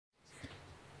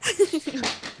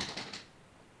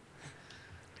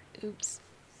Oops.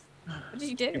 What did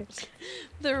you do?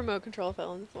 The remote control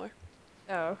fell on the floor.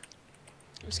 Oh.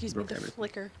 Excuse me, the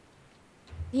flicker.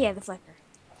 Yeah, the flicker.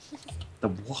 The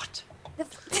what? The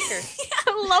flicker.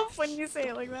 I love when you say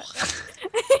it like that.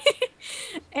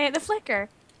 The flicker.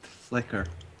 Flicker.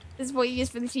 This is what you use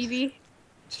for the TV.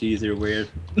 Jeez, you're weird.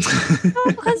 No,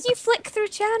 because you flick through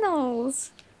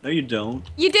channels. No, you don't.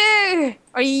 You do!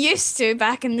 Or you used to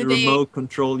back in the You day. remote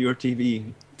control your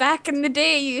TV. Back in the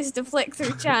day, you used to flick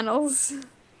through channels.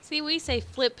 See, we say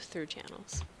flip through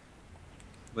channels.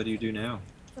 What do you do now?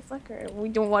 The flicker. We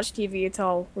don't watch TV at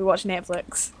all. We watch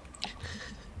Netflix.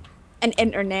 And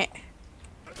internet.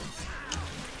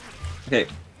 Okay.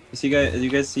 You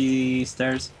guys see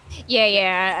stairs?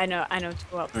 Yeah, I know to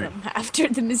go up them after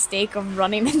the mistake of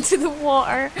running into the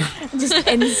water. Just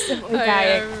instantly Yeah, I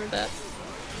dying. remember that.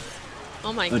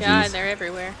 Oh my Oh, god, geez. they're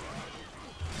everywhere.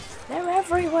 They're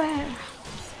everywhere.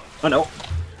 Oh no.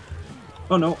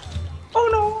 Oh no. Oh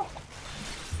no.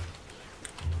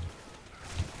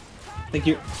 Thank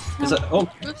you. Is that, oh,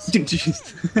 Oops.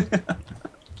 jeez.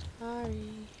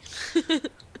 Sorry.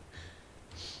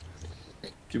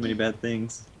 Too many bad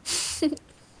things.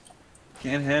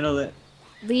 Can't handle it.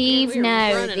 Leave we're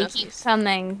now. running They up keep these.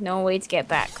 coming. No way to get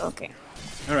back. Okay.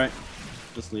 Alright.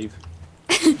 Just leave.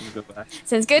 Let me go back.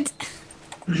 Sounds good.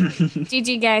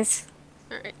 GG, guys.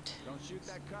 Alright.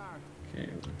 Okay.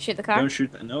 Shoot the car. Don't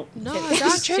shoot that. Nope. No, Shoot-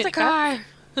 don't shoot shoot the the car.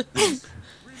 car!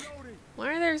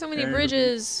 Why are there so many There.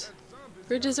 bridges?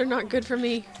 Bridges are not good for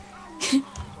me.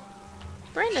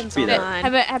 Brandon's Be there. How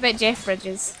online. about Jeff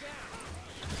Bridges?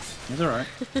 It's alright.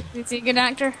 Is he a good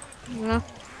actor? No.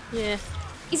 Yeah.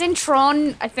 He's in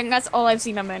Tron. I think that's all I've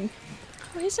seen him in.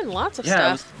 Oh, he's in lots of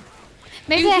Yeah, stuff.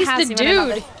 Maybe Dude, I he's have the seen him in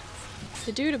other- dude.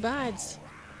 The dude abides.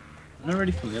 I'm not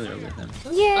really familiar with him.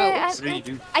 Yeah, What do you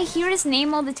do? I hear his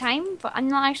name all the time, but I'm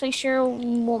not actually sure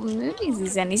what movies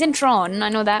he's in. He's in Tron. I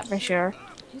know that for sure.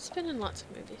 He's been in lots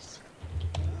of movies.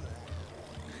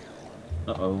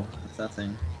 Uh-oh. What's that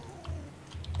thing?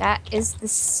 That is the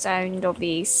sound of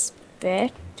a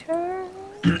spitter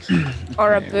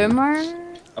or a Okay. boomer.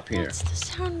 Up here. That's the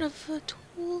sound of a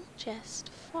tool chest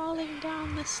falling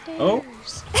down the stairs. Oh.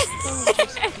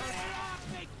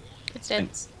 It's dead.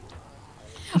 Thanks.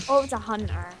 Oh, it's a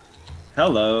hunter.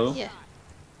 Hello. Yeah.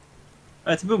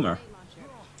 Oh, it's a boomer.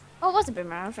 Oh, it was a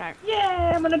boomer. I was right.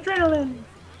 Yeah, I'm an adrenaline.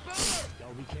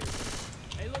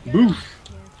 Boo.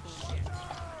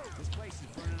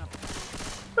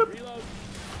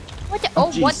 What the?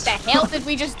 Oh, what Jeez. the hell did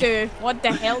we just do? What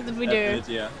the hell did we do? That's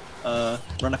good, yeah.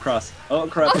 Run across. Oh,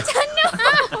 crap.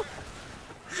 Oh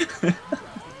no!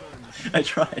 I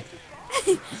tried.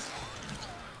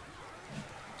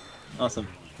 Awesome.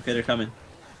 Okay, they're coming.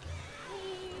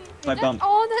 My bump.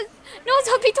 Oh, no,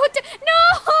 Toby, don't do. No!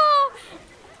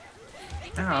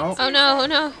 Ow. Oh no, oh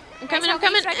no. I'm coming, I'm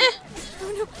coming. Guys, Eh.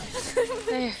 Oh no!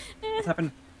 There. What's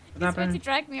happened? What He's trying to happened?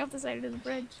 drag me off the side of the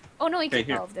bridge. Oh no, he Okay, kicked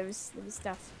here. off. There was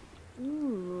stuff.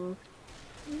 Ooh.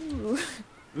 Ooh.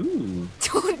 Ooh.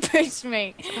 Don't push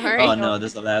me. Sorry. Oh no,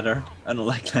 there's a ladder. I don't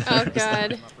like Oh ladders.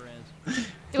 god.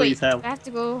 Please Wait, help. I have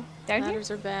to go down here?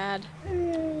 Ladders are bad.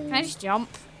 Can I just jump?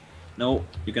 No,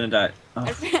 you're gonna die.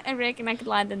 Oh, I reckon I could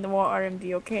land in the water and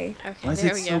be okay. Okay, why is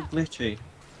there it we so go. glitchy?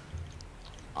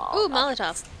 Oh, Ooh,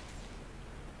 Molotov.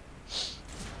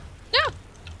 No!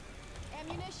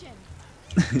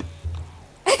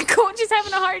 Coach is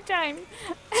having a hard time.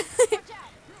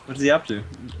 What's he up to?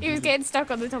 He was getting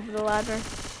stuck on the top of the ladder.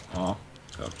 Oh,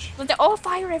 coach. But oh,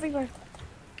 fire everywhere.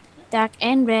 Dark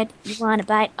and red. You wanna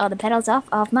bite all the petals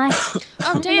off my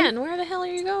Oh, Dan, where the hell are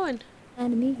you going?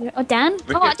 enemy? Oh, Dan?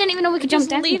 We're Oh, I here. didn't even know we could You're jump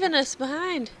just down. leaving us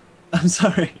behind. I'm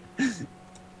sorry. I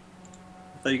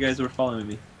thought you guys were following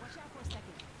me.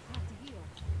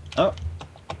 Oh.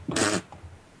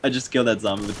 I just killed that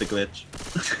zombie with the glitch.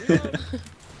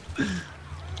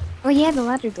 Oh yeah, the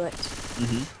ladder glitch.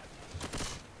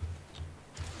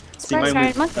 See, Surprise, mine Harry,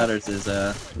 with monkey. ladders is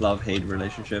a love-hate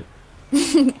relationship.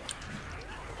 Love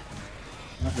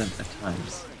them at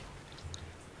times.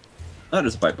 Oh,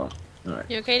 there's a pipe bomb. Alright.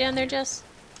 You okay down there, Jess?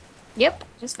 Yep,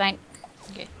 just fine.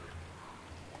 Okay.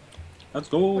 Let's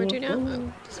go. Where to let's now? go.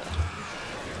 Oh, so-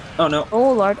 Oh no.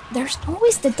 Oh lord, there's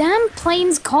always the damn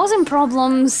planes causing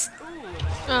problems.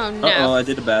 Oh no. Uh-oh, I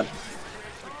did a bad.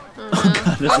 Oh, no.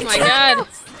 God, this Oh is my bad. god.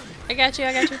 I got you,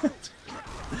 I got you.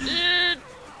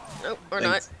 Nope, or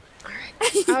Thanks. not.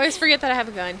 Alright. I always forget that I have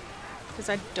a gun. Because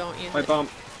I don't use My it. bomb.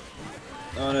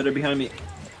 Oh no, they're behind me.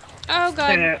 Oh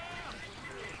god. No.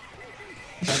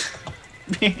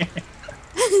 Thanks,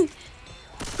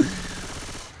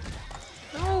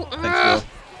 Will.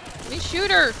 Let me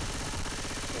shoot her.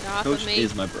 Get off Coach of me.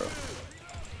 is my bro.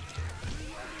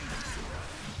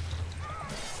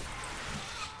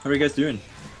 How are you guys doing?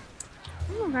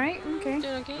 Alright, okay.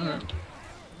 Doing okay. Alright.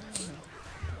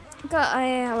 Got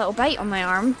a little bite on my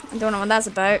arm. I don't know what that's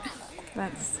about.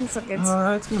 That's not good.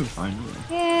 It's gonna be fine.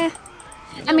 Yeah.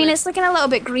 I mean, it's looking a little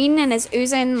bit green and it's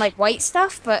oozing like white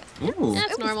stuff, but Ooh.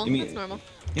 That's normal. You mean- That's normal.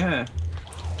 Yeah.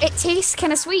 it tastes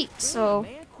kind of sweet, so...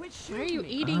 Why are you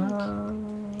eating?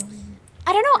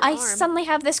 I don't know, I Your arm. suddenly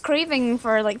have this craving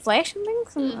for like flesh and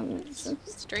things. And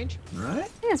Strange. Right?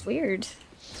 yeah, it's weird.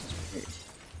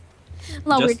 A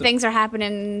lot of Just weird the- things are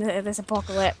happening in this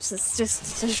apocalypse. It's just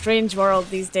it's a strange world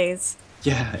these days.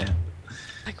 Yeah.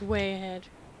 Like way ahead.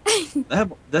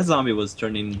 That zombie was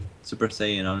turning Super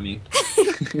Saiyan on me.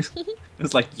 It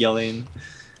was like yelling,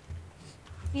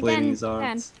 Hey, waving Dan, his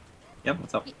arms. Yep,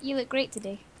 what's up? you look great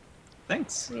today.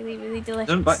 Thanks. Really, really delicious.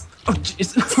 Don't bite. Oh,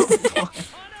 jeez.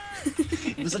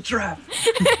 It was a trap.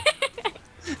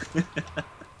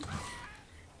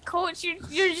 Coach,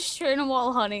 you're just shooting a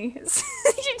wall, honey.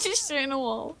 You're just shooting a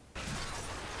wall.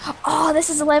 Oh, this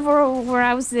is a level where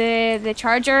I was the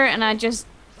charger and I just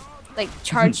like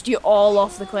charged you all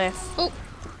off the cliff. Oh,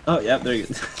 Oh, yeah, there you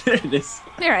go. There it is.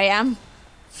 There I am.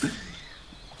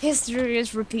 History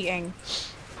is repeating.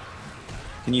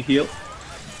 Can you heal?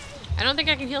 I don't think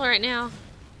I can heal right now.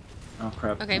 Oh,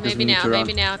 crap. Okay, Because maybe we need now, to run.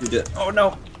 maybe now. You did- Oh,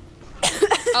 no.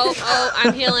 Oh,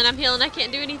 I'm healing. I'm healing. I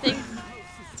can't do anything.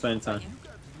 It's fine, it's fine.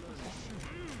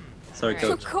 Sorry, Alright.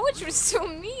 Coach. Coach was so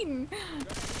mean.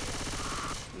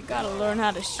 You gotta learn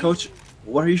how to shoot. Coach,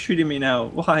 why are you shooting me now?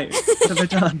 Why? What have I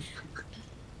done?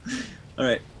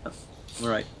 Alright.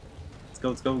 Alright. Let's go,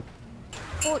 let's go.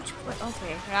 Coach,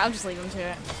 okay, I'll just leave him to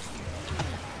it.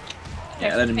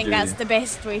 Yeah, I let him think do that's it. the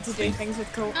best way to do Think. things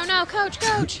with Coach. Oh no, coach,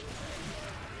 coach.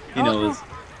 He Oh, knows.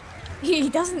 He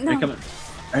doesn't Are you know. coming?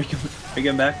 Are you coming? Are you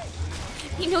getting back?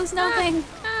 He knows nothing.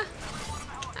 Ah,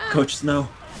 Coach Snow.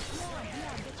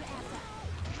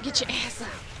 get your ass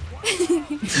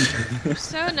up. You're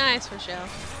so nice, Rochelle.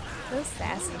 So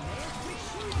sassy.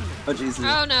 Oh, Jesus.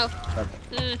 Oh no.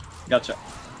 Okay. Gotcha.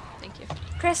 Thank you.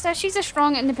 Krista, she's a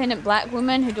strong, independent black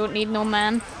woman who don't need no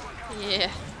man.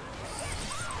 Yeah.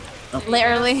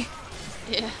 Literally.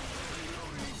 Yeah.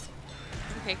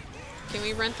 Okay. Can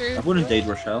we run through? I wouldn't date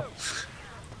Rochelle.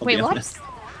 I'll Wait, be what? honest.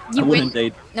 You I wouldn't wouldn't?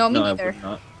 date. No, me no, neither. I would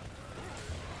not.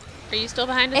 Are you still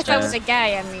behind us, If I Jess? was a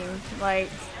guy, I mean, like,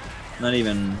 Not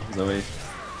even Zoe.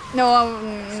 no,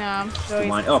 no. The Zoe's-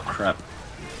 wine. Oh, crap.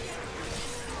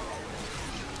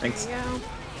 Thanks. There you go.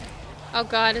 Oh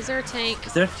god, is there a tank?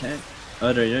 Is there a tank?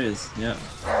 Oh, there it is. Yeah.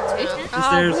 Oh,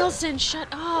 there's- Wilson, shut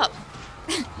up!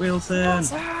 Wilson.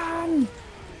 Wilson!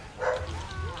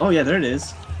 Oh, yeah, there it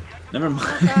is. Never mind.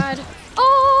 Oh god.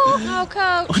 Oh! Oh,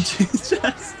 Oh, coach! jeez,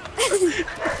 Jess.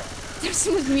 There's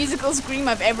the most musical scream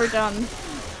I've ever done.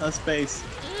 A space.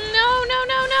 No, no,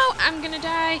 no, no! I'm gonna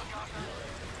die.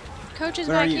 Coach is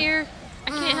Where are back you? here. I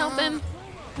can't help him.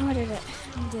 Oh, I did it.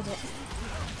 I did it.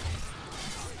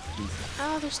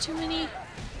 Oh, there's too many.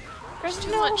 There's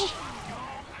too No. much.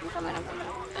 I'm coming, I'm coming.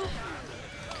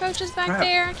 Coach is back Crap.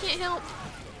 there. I can't help.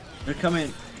 They're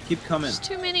coming. Keep coming. There's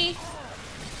too many.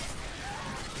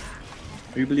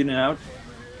 Are you bleeding out?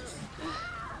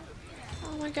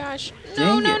 Oh my gosh.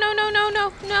 No, Dang no, it. no, no, no,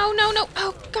 no, no, no, no.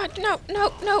 Oh god, no,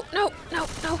 no, no, no, no,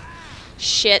 no.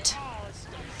 Shit.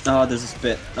 Oh, there's a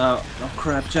spit. Oh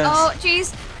crap, Jess. Oh,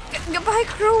 jeez. Goodbye,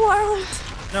 cruel world.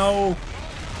 No.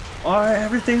 Oh,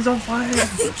 everything's on fire.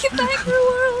 Goodbye, cruel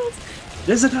world.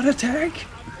 There's another tank.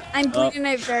 I'm bleeding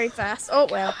out very fast. Oh,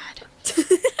 well.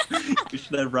 You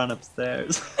should have run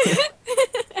upstairs. So,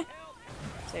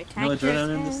 No tank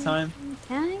adrenaline this time.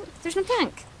 Tank? There's no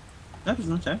tank. No, there's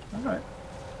no tank. All right.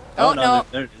 Oh, no. no.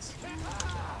 There it is.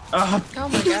 Oh, Oh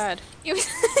my god. He was...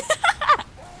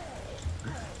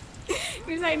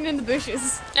 he was hiding in the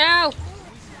bushes. Ow!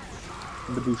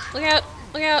 in the bush. Look out!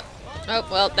 Look out! Oh,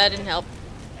 well, that didn't help.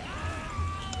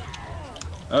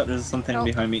 Oh, there's something Oh.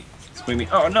 behind me. Screaming.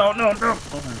 Oh, no, no, no.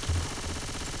 Oh.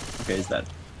 Okay, he's dead.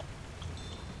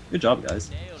 Good job,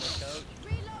 guys.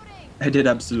 I did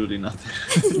absolutely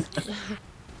nothing.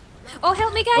 Oh,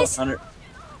 help me, Oh, guys! under. Guys,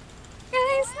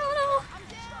 no,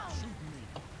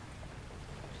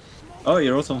 Oh,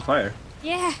 you're also on fire. no.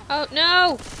 Yeah. Oh,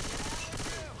 no!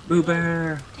 Boo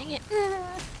Bear. Dang it. Boo.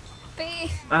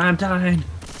 I'm dying.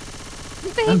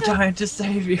 I'm trying to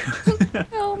save you.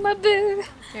 Oh, my boo.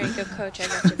 There you go, coach. I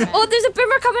got your back. Oh, there's a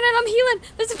boomer coming in. I'm healing.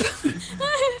 There's a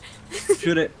boomer.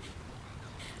 Shoot it.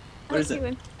 Where I'm is it?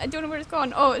 healing. I don't know where it's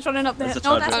gone. Oh, it's running up the hill. That's a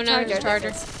No, charger. that's Oh, a no, charger. there's a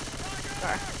charger.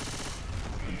 Sorry.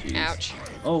 Jeez. Ouch.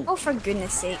 Oh, Oh, for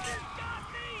goodness sake.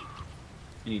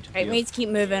 you need to Right, heal. we need to keep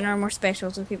moving or more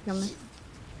specials will keep coming.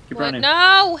 Keep What? running.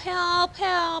 No! Help!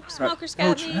 Help! Smoker's got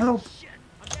Coach, me. help!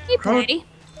 Hey, Coach. buddy.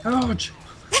 Coach!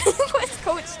 What's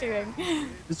Coach doing?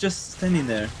 It's just standing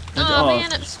there. Oh,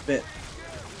 man, I'm- spit.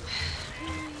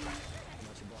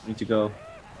 Need to go.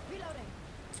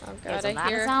 Oh There's god, a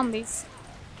lot of zombies.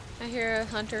 I hear a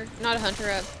hunter. Not a hunter,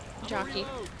 a jockey.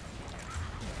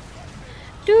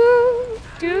 Do,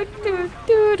 do, do,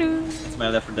 do, do. It's my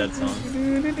Left 4 Dead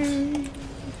song.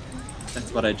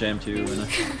 That's what I jam to when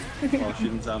while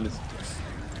shooting zombies.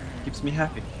 Keeps me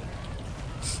happy.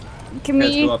 Can Okay,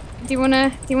 let's we? go up. Do you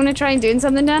wanna try and doing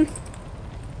something, Dan?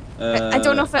 I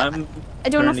don't know if I'm I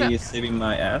don't know if currently saving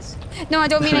my ass. No, I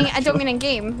don't mean in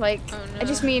game. Like, Oh, no. I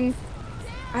just mean,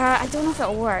 I don't know if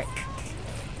it'll work.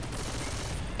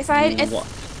 If I What?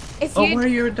 if Oh, you where are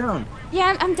you down?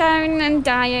 yeah, I'm down and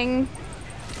dying.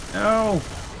 No.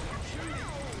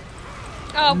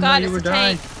 Oh No, god, you it's were a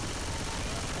dying. tank.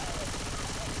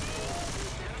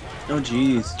 Oh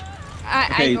jeez. I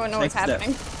Okay, don't know what's next step.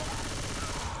 happening.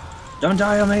 Don't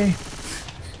die on me.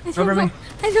 Cover me.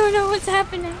 I don't know what's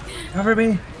happening. Cover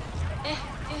me.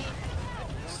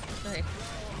 Okay,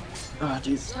 Oh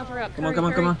jeez. help her up. Come on, Hurry, come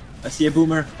on, come hurry. on. I see a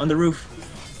boomer on the roof.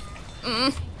 Mm.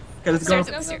 Okay, let's go.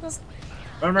 Upstairs, upstairs.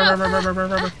 Run, run, run, run, run, run, run,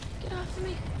 run, run. Get off of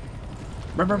me.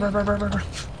 Run, run, run, run, run, run,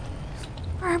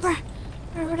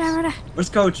 run. Where's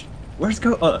Coach? Where's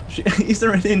Coach? Oh, he's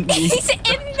already in me. He's in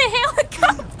the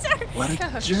helicopter. What a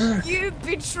Gosh. jerk. You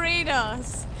betrayed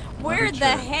us. Where the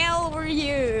jerk. hell were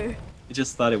you? He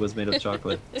just thought it was made of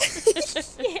chocolate.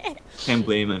 Yeah. Can't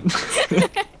blame him.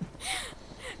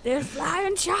 They're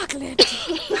flying chocolate.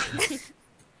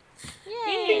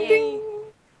 Yay!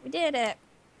 We did it.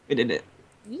 We did it.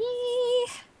 Yeah.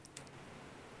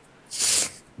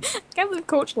 Can't believe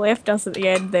Coach left us at the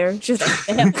end there. Just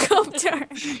a helicopter.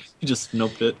 He just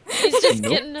snoped it. He's just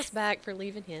Nope. getting us back for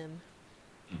leaving him.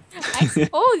 I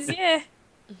suppose, yeah.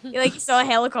 You like saw a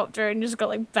helicopter and just got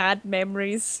like bad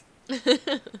memories.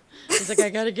 He's like, I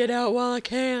gotta get out while I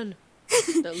can.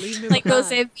 Don't leave me Like those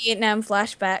behind. Vietnam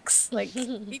flashbacks. Like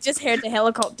he just heard the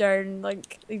helicopter and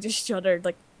like he just shuddered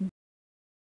like